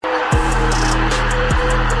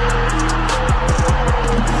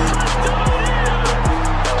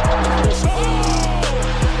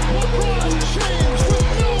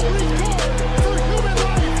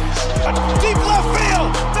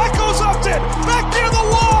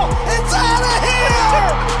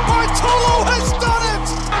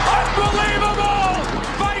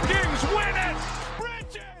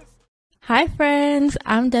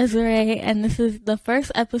I'm Desiree, and this is the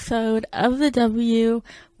first episode of the W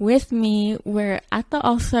with me. We're at the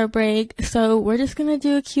All-Star break, so we're just going to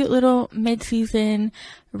do a cute little mid-season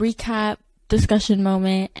recap discussion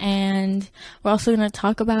moment, and we're also going to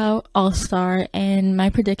talk about All-Star and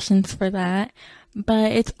my predictions for that.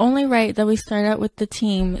 But it's only right that we start out with the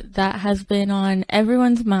team that has been on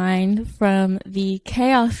everyone's mind from the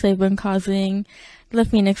chaos they've been causing, the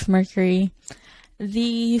Phoenix Mercury.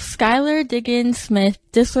 The Skylar Diggins-Smith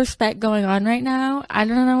disrespect going on right now, I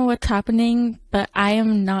don't know what's happening, but I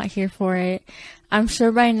am not here for it. I'm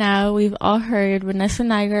sure by now we've all heard Vanessa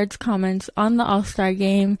Nygaard's comments on the All-Star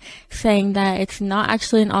game saying that it's not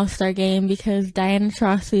actually an All-Star game because Diana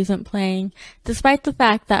Taurasi isn't playing, despite the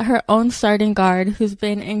fact that her own starting guard, who's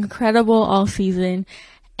been incredible all season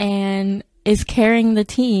and is carrying the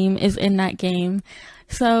team, is in that game.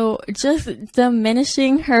 So just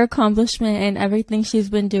diminishing her accomplishment and everything she's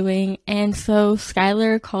been doing. And so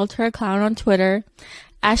Skylar called her a clown on Twitter,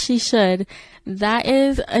 as she should. That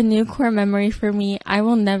is a new core memory for me. I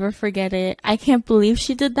will never forget it. I can't believe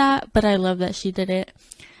she did that, but I love that she did it.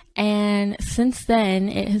 And since then,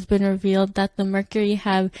 it has been revealed that the Mercury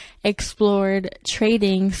have explored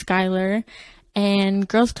trading Skylar. And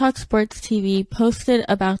Girls Talk Sports TV posted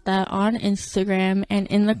about that on Instagram, and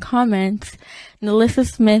in the comments, NaLyssa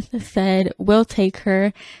Smith said, "We'll take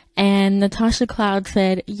her," and Natasha Cloud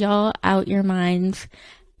said, "Y'all out your minds."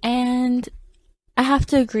 And I have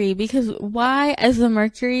to agree, because why, as the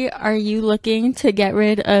Mercury, are you looking to get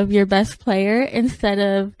rid of your best player instead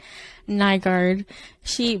of Nygaard?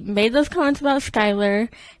 She made those comments about Skylar.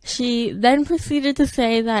 She then proceeded to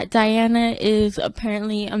say that Diana is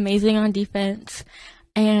apparently amazing on defense.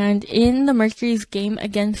 And in the Mercury's game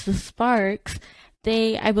against the Sparks,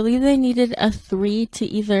 I believe they needed a 3 to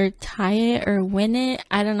either tie it or win it.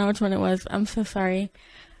 I don't know which one it was. I'm so sorry.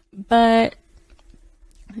 But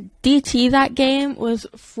DT that game was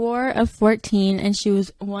 4 of 14, and she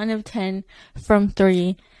was 1 of 10 from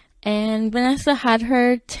 3. And Vanessa had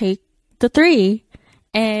her take the 3,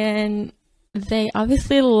 and they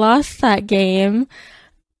obviously lost that game.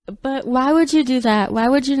 But why would you do that? Why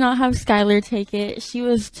would you not have Skylar take it? She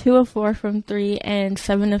was 2 of 4 from 3 and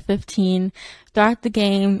 7 of 15 throughout the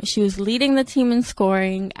game. She was leading the team in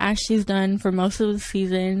scoring, as she's done for most of the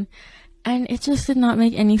season, and it just did not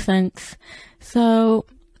make any sense. So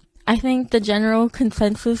I think the general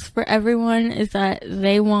consensus for everyone is that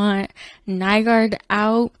they want Nygaard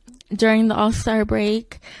out during the All-Star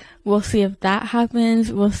break. We'll see if that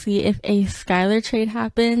happens. We'll see if a Skylar trade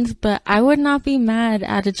happens. But I would not be mad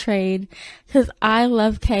at a trade, because I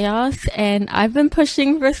love chaos, and I've been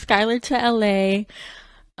pushing for Skylar to LA.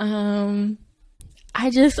 I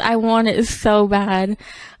want it so bad.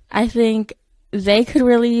 I think they could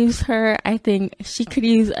really use her. I think she could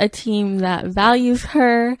use a team that values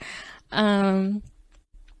her. I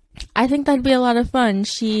think that'd be a lot of fun.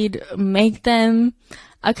 She'd make them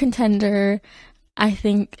a contender. I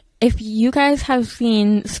think if you guys have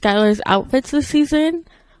seen Skylar's outfits this season,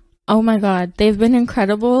 oh my god, they've been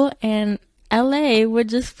incredible, and LA would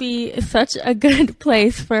just be such a good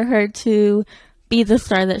place for her to be the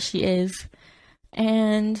star that she is.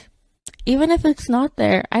 And even if it's not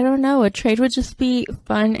there, I don't know, a trade would just be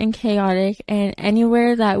fun and chaotic, and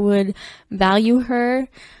anywhere that would value her,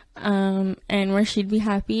 and where she'd be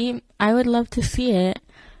happy, I would love to see it.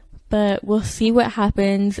 But we'll see what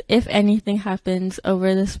happens, if anything happens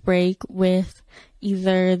over this break with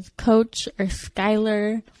either the coach or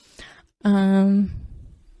Skylar.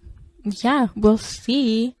 Yeah, we'll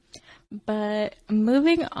see. But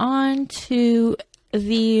moving on to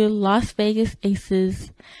the Las Vegas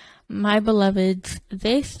Aces, my beloveds,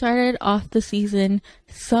 they started off the season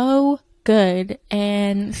so good,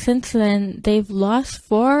 and since then they've lost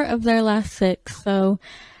 4 of their last 6, so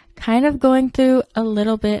kind of going through a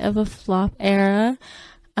little bit of a flop era.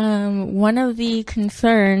 One of the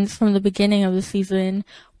concerns from the beginning of the season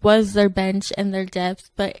was their bench and their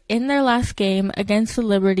depth, but in their last game against the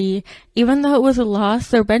Liberty, even though it was a loss,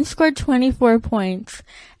 their bench scored 24 points,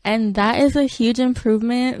 and that is a huge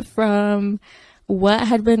improvement from what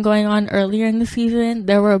had been going on earlier in the season.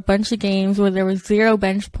 There were a bunch of games where there was 0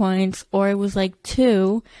 bench points, or it was like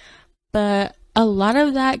 2, but a lot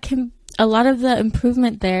of the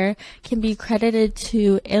improvement there can be credited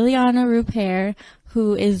to Ileana Rupert,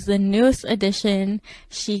 who is the newest addition.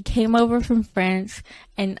 She came over from France,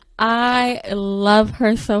 and I love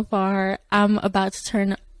her so far. I'm about to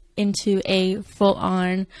turn into a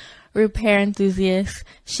full-on Rupert enthusiast.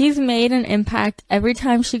 She's made an impact every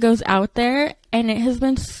time she goes out there, and it has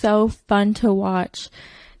been so fun to watch.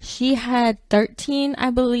 She had 13, I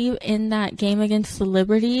believe, in that game against the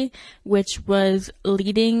Liberty, which was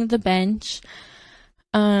leading the bench.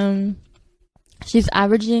 She's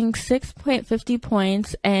averaging 6.50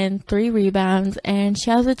 points and 3 rebounds, and she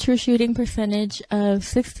has a true shooting percentage of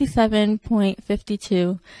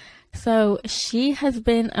 67.52. So she has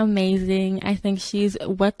been amazing. I think she's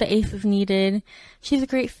what the Aces needed. She's a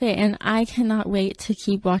great fit, and I cannot wait to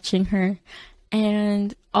keep watching her.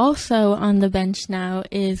 And also on the bench now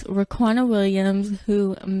is Raquana Williams,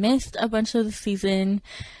 who missed a bunch of the season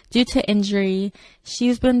due to injury.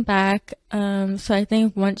 She's been back, so I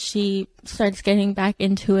think once she starts getting back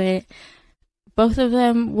into it, both of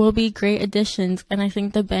them will be great additions, and I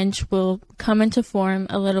think the bench will come into form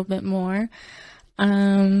a little bit more.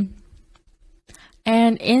 And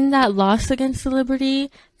in that loss against the Liberty,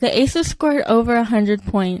 the Aces scored over 100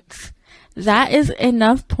 points. That is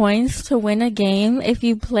enough points to win a game if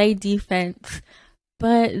you play defense.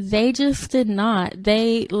 But they just did not.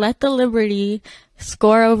 They let the Liberty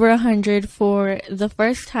score over 100 for the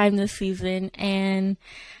first time this season, and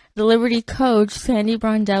the Liberty coach, Sandy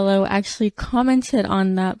Brondello, actually commented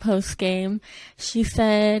on that post-game. She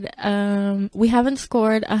said, we haven't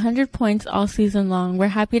scored 100 points all season long. We're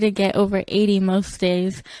happy to get over 80 most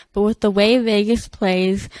days. But with the way Vegas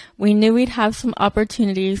plays, we knew we'd have some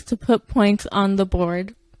opportunities to put points on the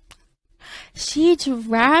board. She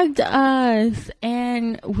dragged us,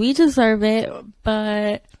 and we deserve it,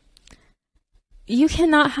 but you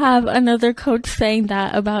cannot have another coach saying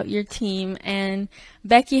that about your team, and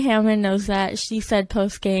Becky Hammon knows that. She said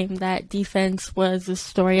post-game that defense was the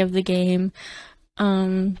story of the game,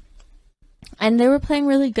 and they were playing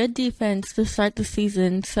really good defense to start the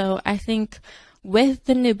season, so I think with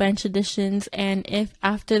the new bench additions, and if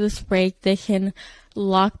after this break they can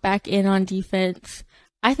lock back in on defense,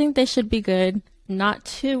 I think they should be good. Not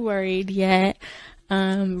too worried yet.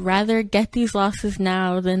 Rather get these losses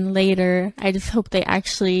now than later. I just hope they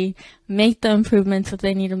actually make the improvements that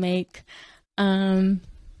they need to make.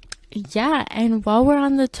 Yeah, and while we're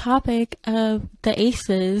on the topic of the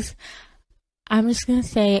Aces, I'm just going to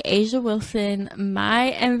say A'ja Wilson,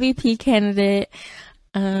 my MVP candidate.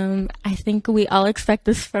 I think we all expect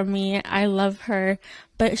this from me. I love her,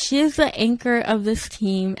 but she is the anchor of this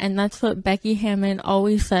team, and that's what Becky Hammon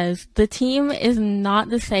always says. The team is not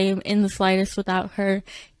the same in the slightest without her.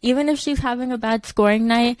 Even if she's having a bad scoring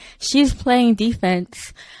night, she's playing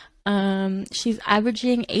defense. She's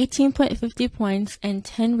averaging 18.50 points and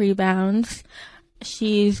 10 rebounds.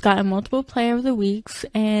 She's gotten multiple player of the weeks,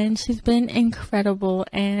 and she's been incredible,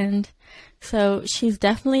 and so she's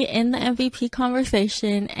definitely in the MVP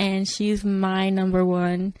conversation, and she's my number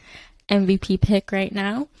one MVP pick right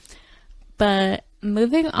now. But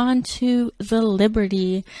moving on to the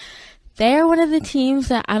Liberty, they're one of the teams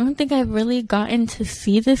that I don't think I've really gotten to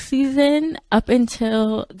see this season up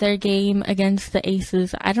until their game against the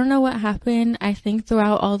Aces. I don't know what happened. I think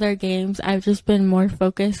throughout all their games, I've just been more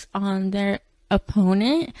focused on their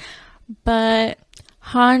opponent. But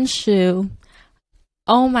Honshu,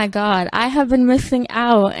 oh my god, I have been missing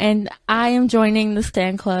out, and I am joining the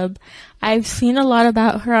Stan Club. I've seen a lot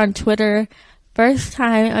about her on Twitter. First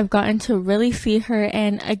time I've gotten to really see her,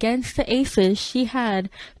 and against the Aces, she had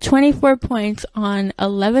 24 points on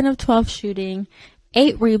 11 of 12 shooting,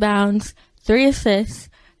 8 rebounds, 3 assists,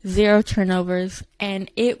 0 turnovers, and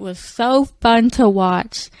it was so fun to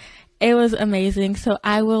watch. It was amazing, so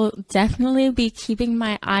I will definitely be keeping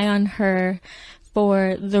my eye on her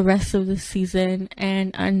for the rest of the season.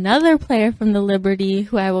 And another player from the Liberty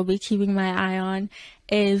who I will be keeping my eye on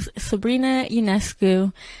is Sabrina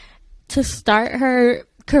Ionescu. To start her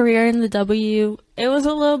career in the W, it was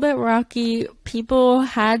a little bit rocky. People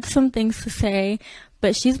had some things to say,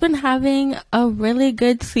 but she's been having a really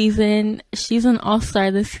good season. She's an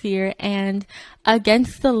all-star this year, and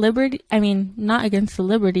against the Liberty,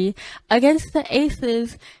 against the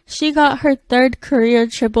Aces, she got her 3rd career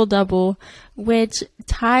triple-double, which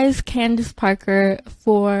ties Candace Parker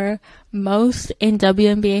for most in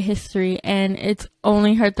WNBA history, and it's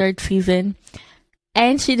only her 3rd season.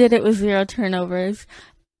 And she did it with 0 turnovers.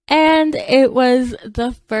 And it was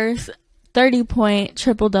the first 30-point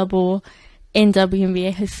triple-double in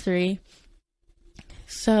WNBA history.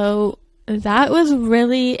 So that was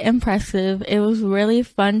really impressive. It was really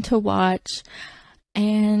fun to watch.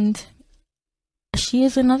 And she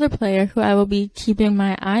is another player who I will be keeping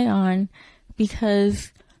my eye on,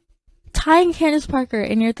 because tying Candace Parker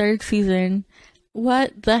in your 3rd season,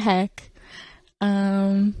 what the heck?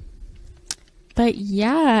 But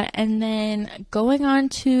yeah, and then going on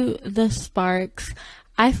to the Sparks,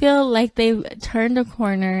 I feel like they've turned a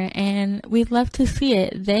corner, and we'd love to see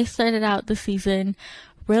it. They started out the season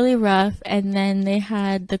really rough, and then they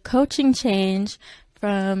had the coaching change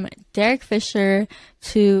from Derek Fisher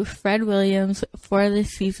to Fred Williams for this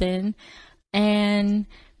season, and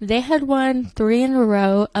they had won 3 in a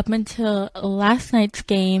row up until last night's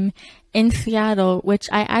game in Seattle, which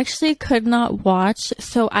I actually could not watch,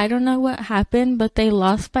 so I don't know what happened, but they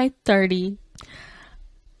lost by 30.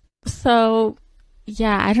 So,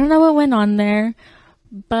 yeah, I don't know what went on there,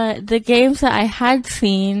 but the games that I had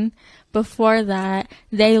seen before that,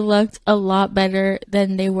 they looked a lot better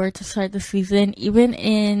than they were to start the season.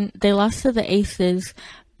 They lost to the Aces,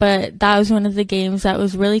 but that was one of the games that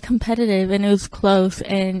was really competitive and it was close,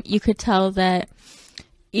 and you could tell that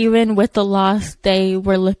even with the loss, they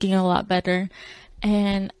were looking a lot better.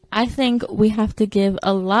 And I think we have to give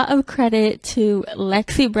a lot of credit to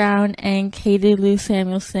Lexi Brown and Katie Lou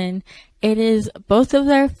Samuelson. It is both of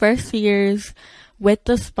their first years with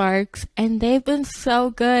the Sparks, and they've been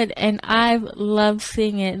so good, and I've loved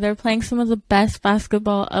seeing it. They're playing some of the best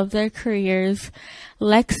basketball of their careers.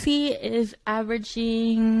 Lexi is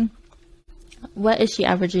averaging, what is she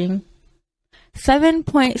averaging?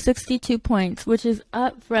 7.62 points, which is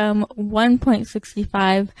up from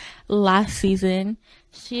 1.65 last season.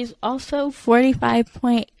 She's also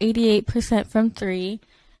 45.88% from 3,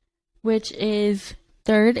 which is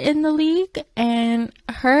 3rd in the league, and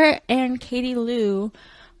her and Katie Lou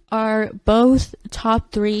are both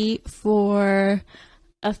top 3 for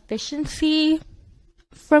efficiency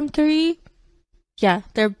from 3. Yeah,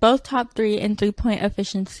 they're both top 3 in 3-point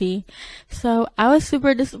efficiency. So I was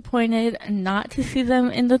super disappointed not to see them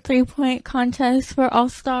in the 3-point contest for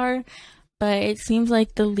All-Star, but it seems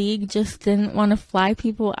like the league just didn't want to fly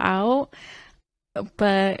people out.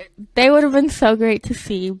 But they would have been so great to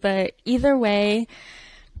see. But either way,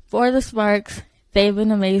 for the Sparks, they've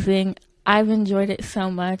been amazing. I've enjoyed it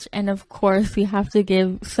so much. And of course, we have to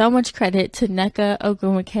give so much credit to Nneka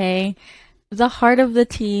Ogwumike, the heart of the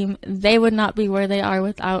team. They would not be where they are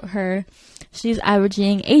without her. She's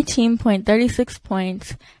averaging 18.36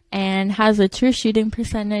 points and has a true shooting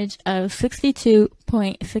percentage of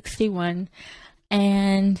 62.61.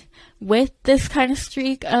 And with this kind of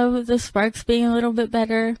streak of the Sparks being a little bit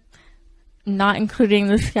better, not including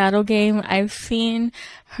the Seattle game, I've seen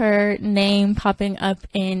her name popping up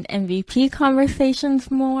in MVP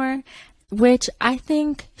conversations more, which I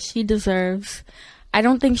think she deserves. I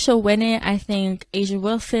don't think she'll win it. I think A'ja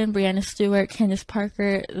Wilson, Breanna Stewart, Candace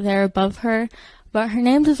Parker, they're above her. But her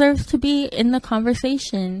name deserves to be in the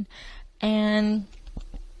conversation. And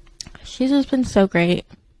she's just been so great.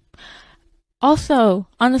 Also,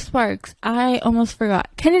 on the Sparks, I almost forgot.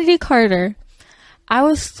 Kennedy Carter. I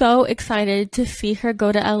was so excited to see her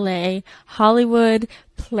go to LA. Hollywood,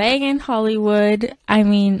 playing in Hollywood. I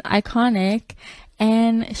mean, iconic.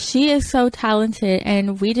 And she is so talented,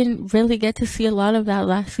 and we didn't really get to see a lot of that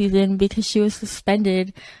last season because she was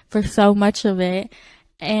suspended for so much of it.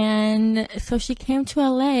 And so she came to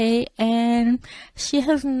LA, and she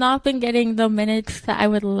has not been getting the minutes that I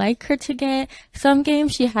would like her to get. Some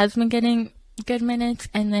games she has been getting good minutes,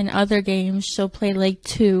 and then other games she'll play like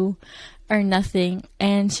 2 or nothing.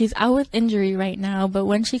 And she's out with injury right now, but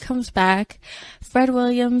when she comes back, Fred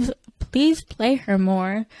Williams, please play her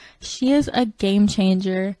more. She is a game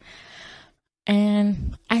changer,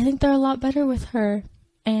 and I think they're a lot better with her.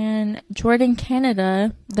 And Jordan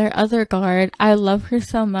Canada, their other guard, I love her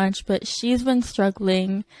so much, but she's been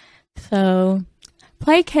struggling. So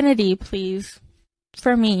play Kennedy, please,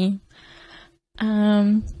 for me.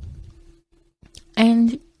 And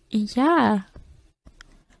yeah,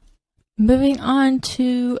 moving on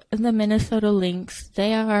to the Minnesota Lynx.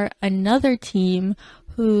 They are another team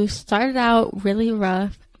who started out really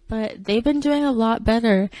rough, but they've been doing a lot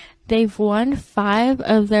better. They've won 5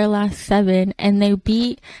 of their last 7, and they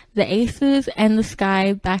beat the Aces and the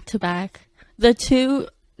Sky back to back. The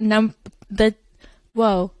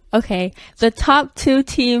top 2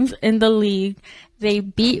 teams in the league, they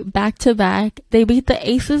beat back to back. They beat the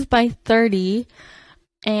Aces by 30,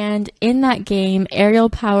 and in that game, Ariel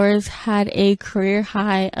Powers had a career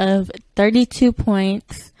high of 32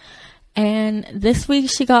 points. And this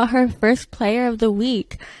week she got her first player of the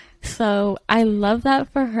week. So I love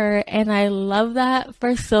that for her, and I love that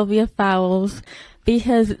for Sylvia Fowles,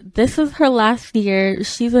 because this is her last year.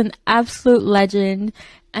 She's an absolute legend,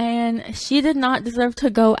 and she did not deserve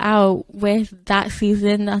to go out with that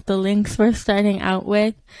season that the Lynx were starting out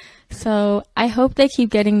with. So I hope they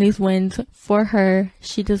keep getting these wins for her.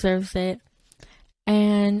 She deserves it.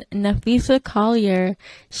 And Nafisa Collier,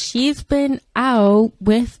 she's been out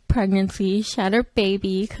with pregnancy. She had her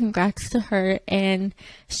baby. Congrats to her. And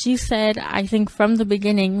she said, I think from the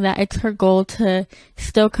beginning, that it's her goal to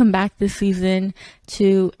still come back this season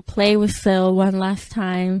to play with Sil one last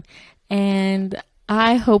time. And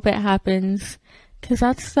I hope it happens because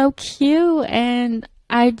that's so cute. And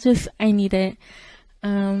I need it.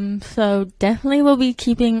 So definitely will be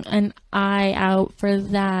keeping an eye out for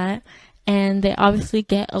that. And they obviously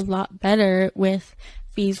get a lot better with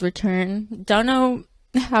Fee's return. Don't know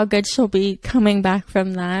how good she'll be coming back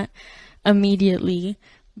from that immediately,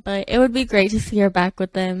 but it would be great to see her back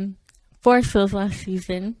with them for Sil's last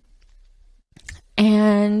season.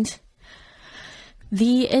 And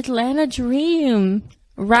the Atlanta Dream,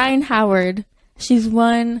 Rhyne Howard. She's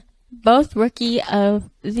won both Rookie of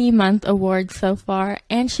the Month awards so far,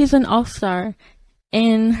 and she's an all-star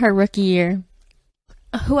in her rookie year.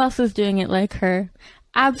 Who else is doing it like her?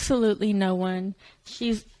 Absolutely no one.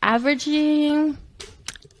 She's averaging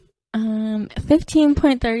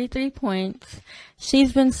 15.33 points.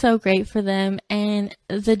 She's been so great for them, and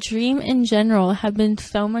the Dream in general have been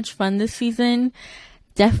so much fun this season.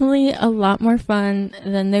 Definitely a lot more fun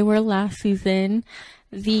than they were last season.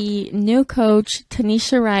 The new coach,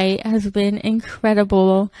 Tanisha Wright, has been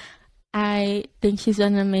incredible. I think she's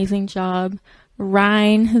done an amazing job.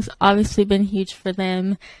 Rhyne has obviously been huge for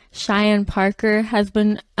them. Cheyenne Parker has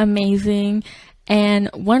been amazing. And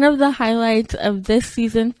one of the highlights of this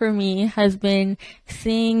season for me has been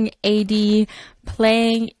seeing AD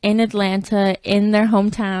playing in Atlanta in their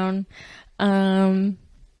hometown.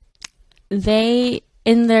 They,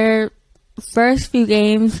 in their first few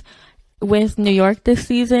games with New York this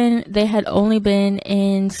season, they had only been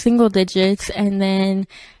in single digits, and then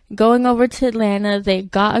going over to Atlanta, they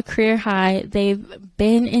got a career high. They've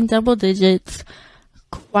been in double digits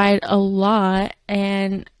quite a lot,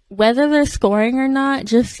 and whether they're scoring or not,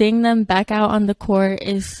 just seeing them back out on the court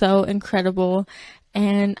is so incredible,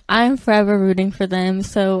 and I'm forever rooting for them.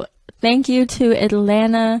 So thank you to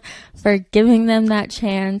Atlanta for giving them that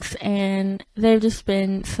chance, and they've just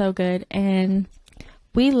been so good, and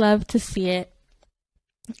we love to see it.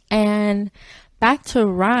 And back to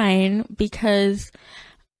Rhyne, because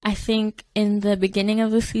I think in the beginning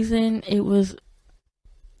of the season,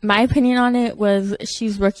 my opinion on it was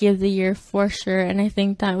she's Rookie of the Year for sure, and I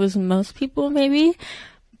think that was most people maybe.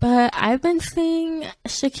 But I've been seeing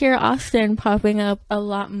Shakira Austin popping up a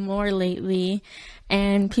lot more lately,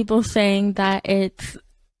 and people saying that it's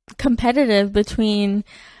competitive between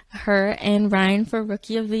her and Rhyne for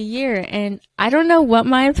Rookie of the Year. And I don't know what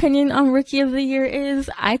my opinion on Rookie of the Year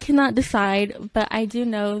is. I cannot decide, but I do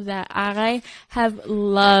know that I have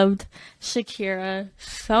loved Shakira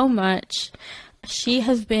so much. She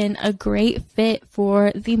has been a great fit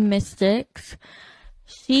for the Mystics.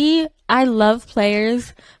 I love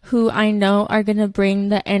players who I know are going to bring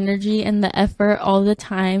the energy and the effort all the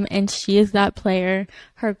time, and she is that player.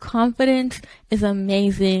 Her confidence is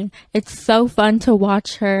amazing. It's so fun to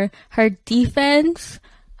watch her. Her defense,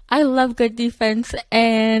 I love good defense,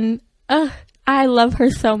 and I love her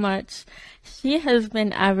so much. She has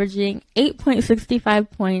been averaging 8.65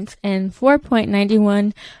 points and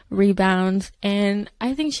 4.91 rebounds, and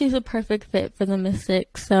I think she's a perfect fit for the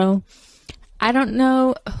Mystics. So I don't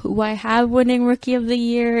know who I have winning Rookie of the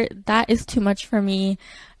Year. That is too much for me.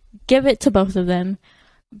 Give it to both of them.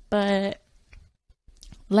 But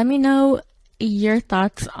let me know your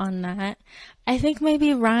thoughts on that. I think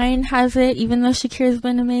maybe Rhyne has it, even though Shakira's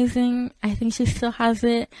been amazing. I think she still has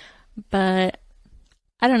it. But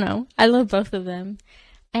I don't know. I love both of them.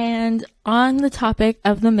 And on the topic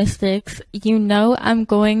of the Mystics, you know I'm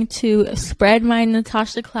going to spread my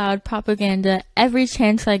Natasha Cloud propaganda every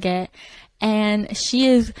chance I get. And she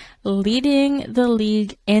is leading the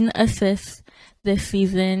league in assists this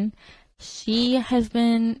season. She has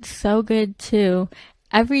been so good too.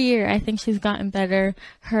 Every year I think she's gotten better.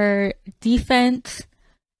 Her defense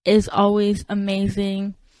is always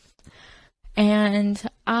amazing. And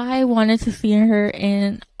I wanted to see her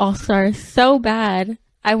in All-Star so bad.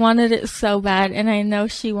 I wanted it so bad, and I know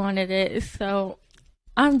she wanted it. So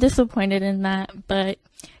I'm disappointed in that, but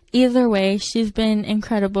either way, she's been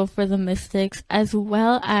incredible for the Mystics, as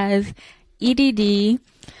well as EDD.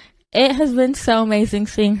 It has been so amazing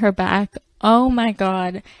seeing her back. Oh my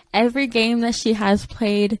god. Every game that she has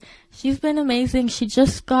played, she's been amazing. She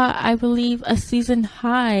just got, I believe, a season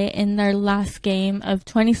high in their last game of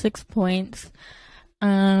 26 points.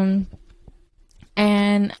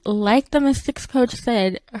 And like the Mystics coach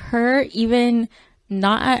said, her even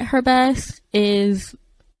not at her best is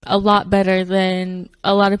a lot better than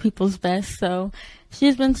a lot of people's best. So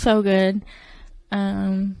she's been so good.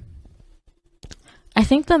 I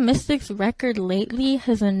think the Mystics' record lately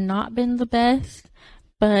has not been the best,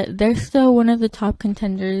 but they're still one of the top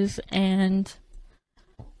contenders, and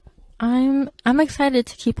I'm excited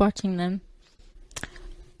to keep watching them.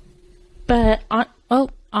 But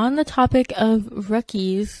on the topic of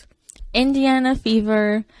rookies, Indiana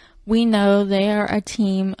Fever, we know they are a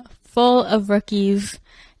team full of rookies,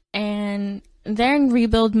 and they're in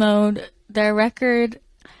rebuild mode. Their record,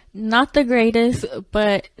 not the greatest,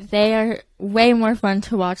 but they are way more fun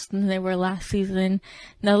to watch than they were last season.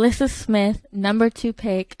 NaLyssa Smith, number 2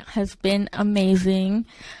 pick, has been amazing.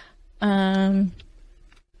 And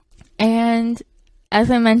as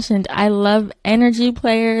I mentioned, I love energy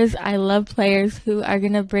players. I love players who are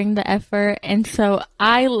going to bring the effort. And so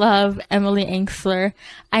I love Emily Engstler.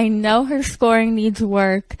 I know her scoring needs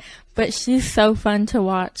work, but she's so fun to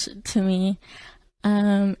watch to me.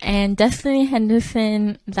 And Destiny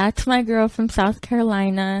Henderson, that's my girl from South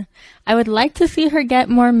Carolina. I would like to see her get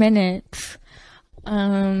more minutes.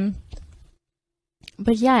 But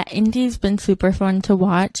yeah, Indy's been super fun to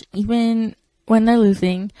watch, even when they're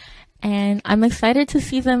losing. And I'm excited to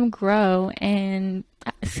see them grow and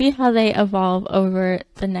see how they evolve over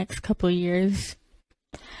the next couple years.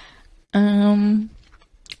 And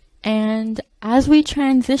as we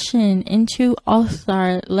transition into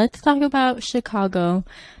All-Star, let's talk about Chicago,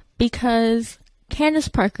 because Candace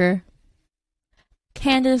Parker,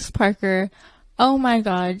 oh my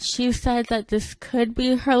god, she said that this could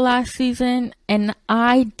be her last season, and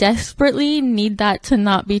I desperately need that to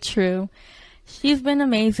not be true. She's been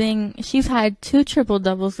amazing. She's had 2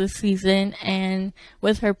 triple-doubles this season, and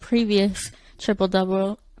with her previous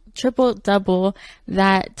triple-double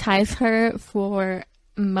that ties her for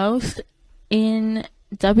most in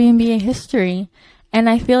WNBA history. And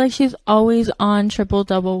I feel like she's always on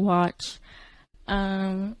triple-double watch.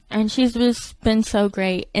 And she's just been so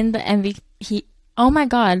great in the MVP. Oh my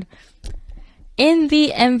god. In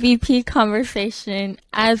the MVP conversation,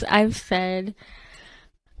 as I've said.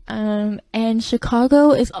 And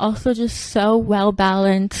Chicago is also just so well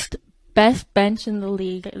balanced. Best bench in the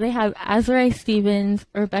league. They have Azurá Stevens,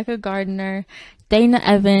 Rebecca Gardner, Dana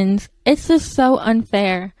Evans. It's just so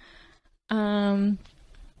unfair.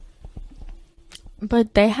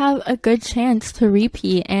 But they have a good chance to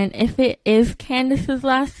repeat. And if it is Candace's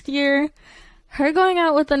last year, her going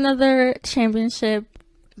out with another championship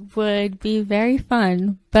would be very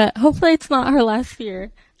fun. But hopefully it's not her last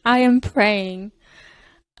year. I am praying.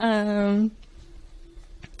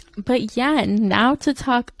 But yeah, now to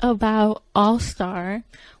talk about All-Star.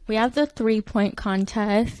 We have the 3-point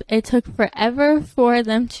contest. It took forever for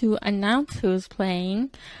them to announce who was playing,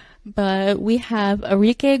 but we have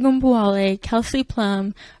Arike Ogunbowale, Kelsey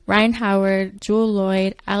Plum, Rhyne Howard, Jewell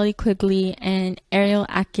Loyd, Allie Quigley, and Ariel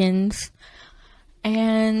Atkins.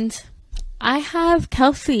 And I have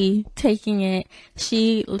Kelsey taking it.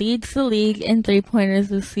 She leads the league in 3-pointers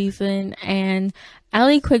this season, and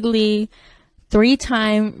Allie Quigley,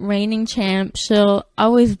 3-time reigning champ. She'll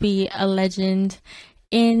always be a legend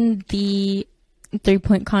in the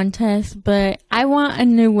 3-point contest, but I want a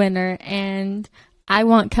new winner, and I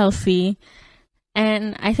want Kelsey,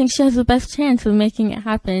 and I think she has the best chance of making it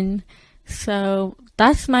happen. So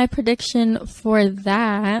that's my prediction for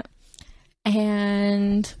that.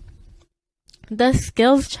 And the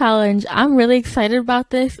skills challenge, I'm really excited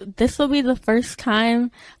about this. This will be the first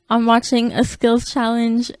time I'm watching a skills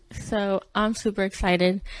challenge, so I'm super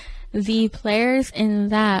excited. The players in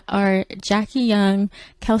that are Jackie Young,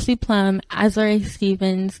 Kelsey Plum, Azurá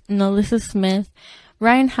Stevens, NaLyssa Smith,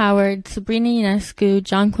 Rhyne Howard, Sabrina Ionescu,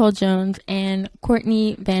 Jonquel Jones, and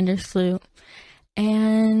Courtney Vandersloot.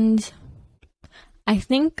 And I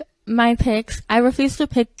think my picks, I refuse to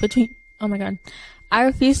pick between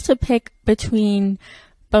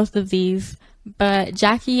both of these, but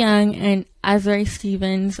Jackie Young and Azurá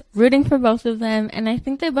Stevens, rooting for both of them, and I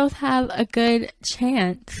think they both have a good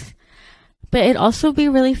chance. But it'd also be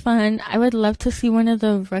really fun. I would love to see one of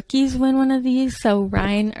the rookies win one of these, so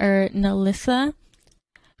Rhyne or NaLyssa.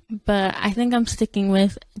 But I think I'm sticking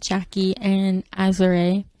with Jackie and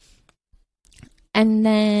Azurá. And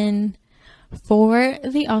then for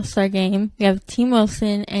the All-Star game, we have Team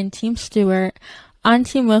Wilson and Team Stewart. On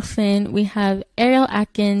Team Wilson, we have Ariel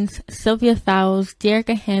Atkins, Sylvia Fowles,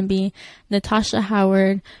 Dearica Hamby, Natasha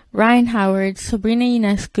Howard, Rhyne Howard, Sabrina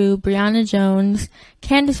Ionescu, Brianna Jones,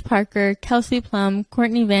 Candace Parker, Kelsey Plum,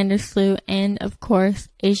 Courtney Vandersloot, and of course,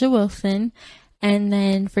 A'ja Wilson. And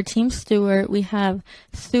then for Team Stewart, we have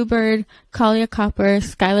Sue Bird, Kahlia Copper,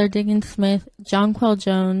 Skylar Diggins-Smith, Jonquel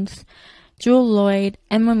Jones, Jewell Loyd,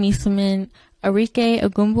 Emma Meesseman, Arike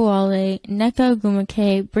Ogunbowale, Nneka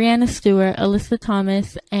Ogwumike, Brianna Stewart, Alyssa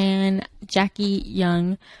Thomas, and Jackie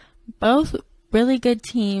Young. Both really good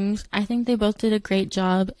teams. I think they both did a great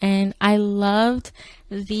job, and I loved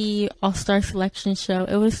the All-Star Selection show.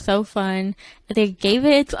 It was so fun. They gave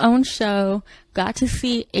it its own show, got to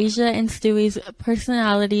see Asia and Stewie's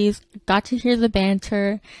personalities, got to hear the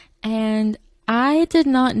banter, and I did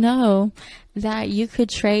not know that you could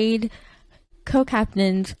trade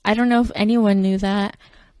co-captains. I don't know if anyone knew that,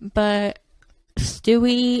 but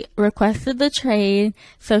Stewie requested the trade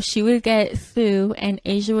so she would get Sue and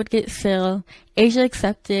Asia would get Sil. Asia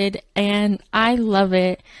accepted, and I love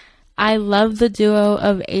it. I love the duo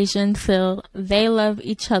of Asia and Sil. They love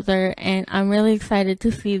each other, and I'm really excited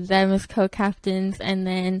to see them as co-captains. And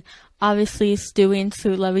then obviously Stewie and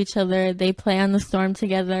Sue love each other. They play on the Storm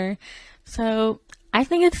together. So I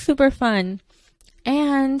think it's super fun.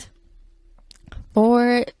 And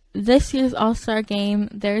for this year's All-Star game,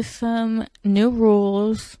 there's some new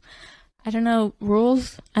rules. I don't know.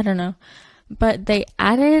 But they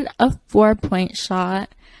added a 4-point shot.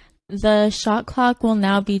 The shot clock will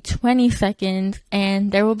now be 20 seconds,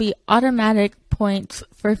 and there will be automatic points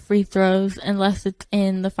for free throws unless it's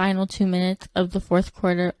in the final 2 minutes of the fourth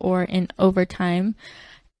quarter or in overtime.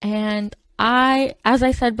 And as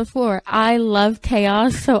I said before, I love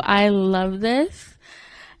chaos, so I love this.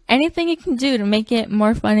 Anything you can do to make it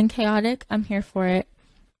more fun and chaotic, I'm here for it.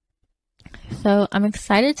 So I'm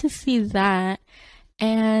excited to see that.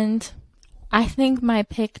 And I think my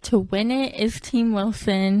pick to win it is Team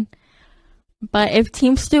Wilson. But if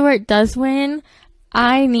Team Stewart does win,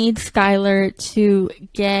 I need Skylar to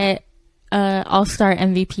get All-Star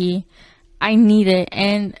MVP. I need it.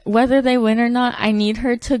 And whether they win or not, I need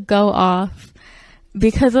her to go off.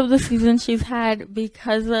 Because of the season she's had,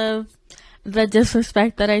 because of the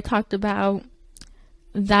disrespect that I talked about,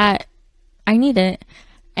 that I need it.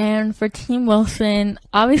 And for Team Wilson,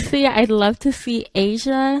 obviously I'd love to see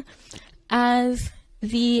Asia as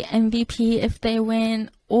the MVP if they win,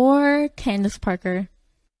 or Candace Parker.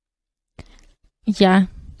 Yeah.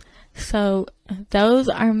 So those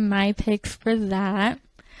are my picks for that.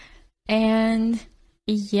 And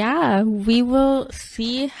yeah, we will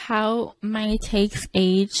see how my takes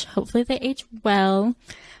age. Hopefully they age well.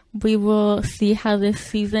 We will see how this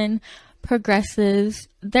season progresses.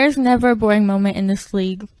 There's never a boring moment in this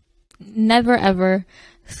league. Never, ever.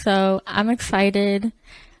 So I'm excited.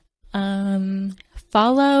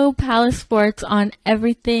 Follow Palace Sports on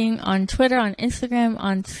everything, on Twitter, on Instagram,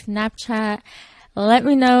 on Snapchat. Let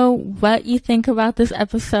me know what you think about this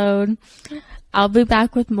episode. I'll be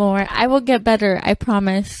back with more. I will get better, I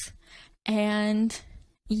promise. And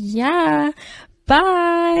yeah,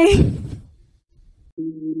 bye.